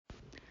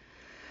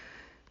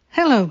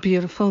Hello,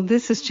 beautiful.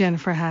 This is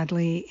Jennifer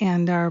Hadley,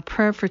 and our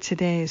prayer for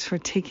today is for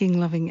taking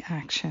loving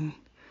action.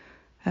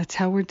 That's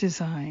how we're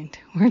designed.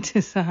 We're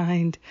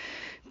designed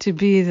to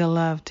be the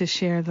love, to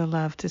share the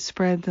love, to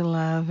spread the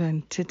love,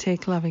 and to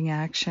take loving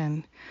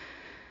action.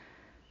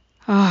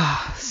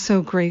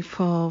 So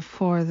grateful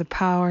for the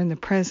power and the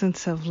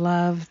presence of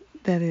love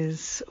that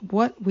is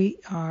what we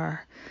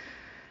are.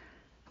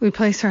 We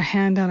place our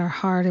hand on our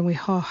heart and we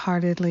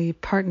wholeheartedly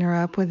partner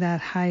up with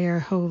that higher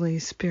Holy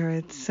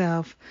Spirit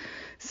self.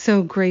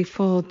 So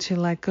grateful to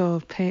let go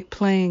of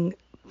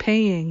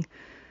paying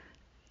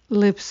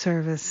lip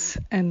service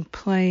and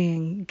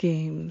playing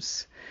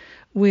games.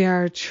 We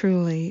are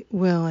truly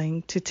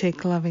willing to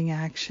take loving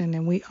action,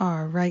 and we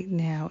are right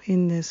now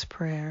in this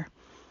prayer.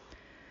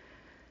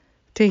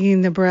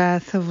 Taking the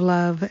breath of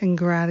love and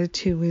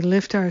gratitude, we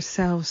lift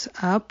ourselves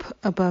up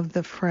above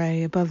the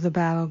fray, above the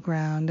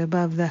battleground,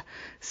 above the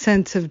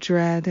sense of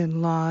dread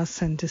and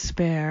loss and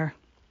despair.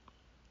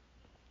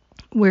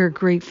 We're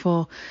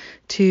grateful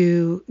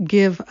to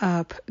give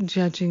up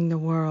judging the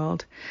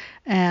world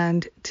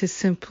and to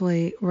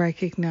simply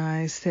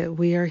recognize that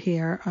we are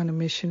here on a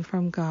mission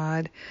from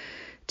God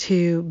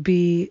to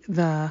be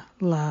the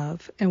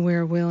love, and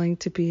we're willing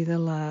to be the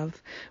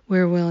love.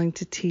 We're willing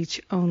to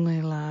teach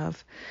only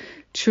love.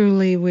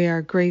 Truly, we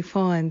are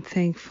grateful and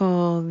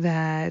thankful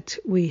that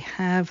we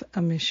have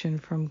a mission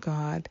from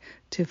God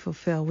to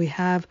fulfill. We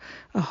have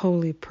a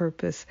holy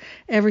purpose.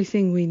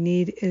 Everything we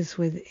need is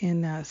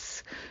within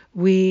us.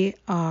 We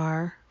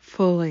are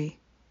fully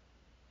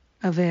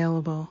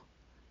available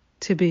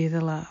to be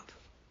the love.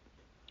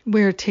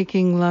 We're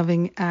taking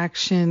loving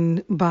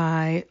action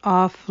by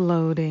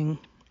offloading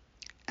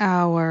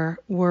our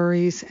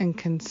worries and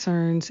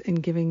concerns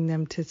and giving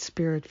them to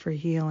Spirit for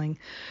healing.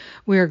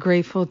 We are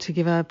grateful to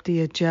give up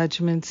the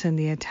judgments and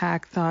the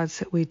attack thoughts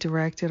that we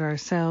direct at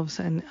ourselves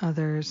and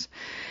others.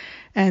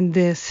 And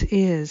this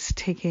is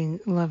taking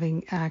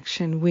loving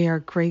action. We are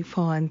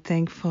grateful and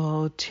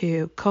thankful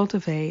to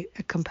cultivate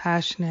a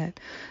compassionate,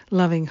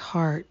 loving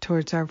heart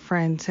towards our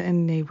friends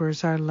and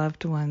neighbors, our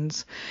loved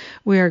ones.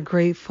 We are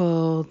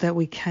grateful that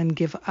we can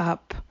give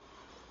up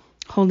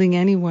holding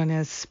anyone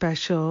as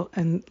special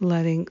and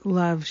letting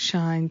love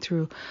shine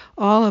through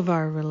all of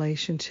our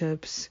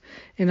relationships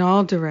in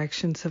all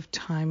directions of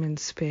time and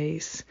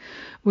space.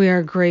 We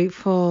are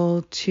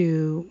grateful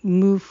to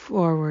move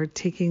forward,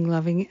 taking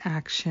loving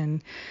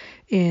action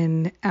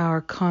in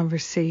our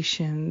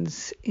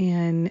conversations,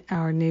 in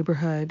our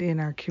neighborhood, in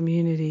our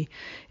community,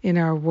 in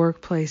our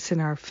workplace,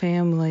 in our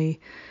family.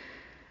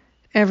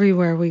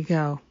 Everywhere we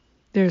go,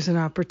 there's an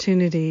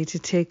opportunity to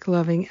take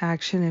loving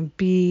action and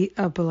be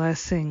a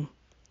blessing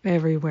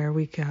everywhere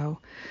we go.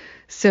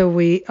 So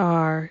we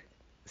are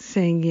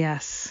saying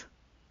yes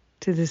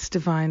to this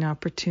divine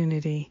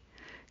opportunity,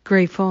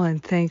 grateful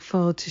and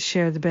thankful to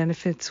share the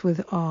benefits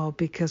with all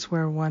because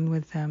we're one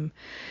with them.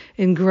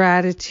 In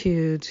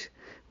gratitude,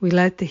 we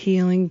let the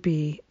healing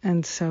be,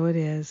 and so it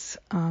is.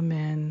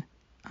 Amen.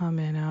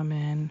 Amen.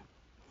 Amen.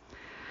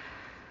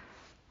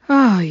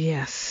 Oh,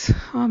 yes.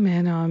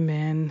 Amen.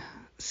 Amen.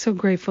 So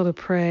grateful to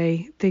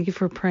pray. Thank you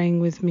for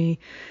praying with me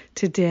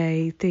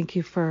today. Thank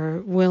you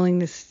for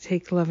willingness to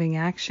take loving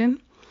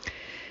action.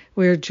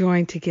 We're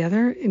joined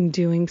together in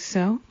doing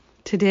so.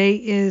 Today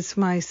is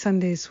my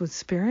Sundays with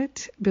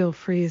Spirit. Bill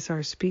Free is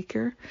our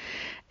speaker.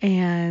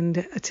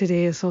 And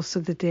today is also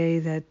the day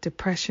that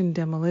Depression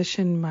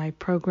Demolition, my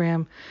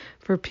program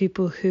for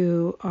people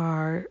who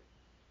are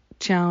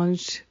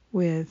challenged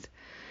with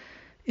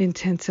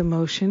intense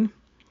emotion,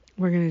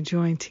 we're going to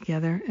join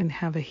together and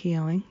have a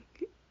healing.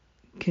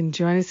 Can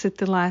join us at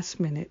the last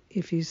minute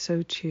if you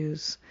so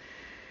choose.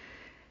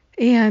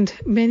 And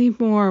many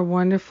more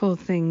wonderful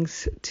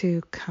things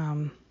to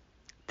come.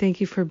 Thank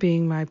you for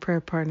being my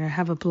prayer partner.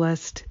 Have a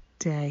blessed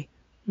day.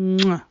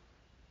 Mwah.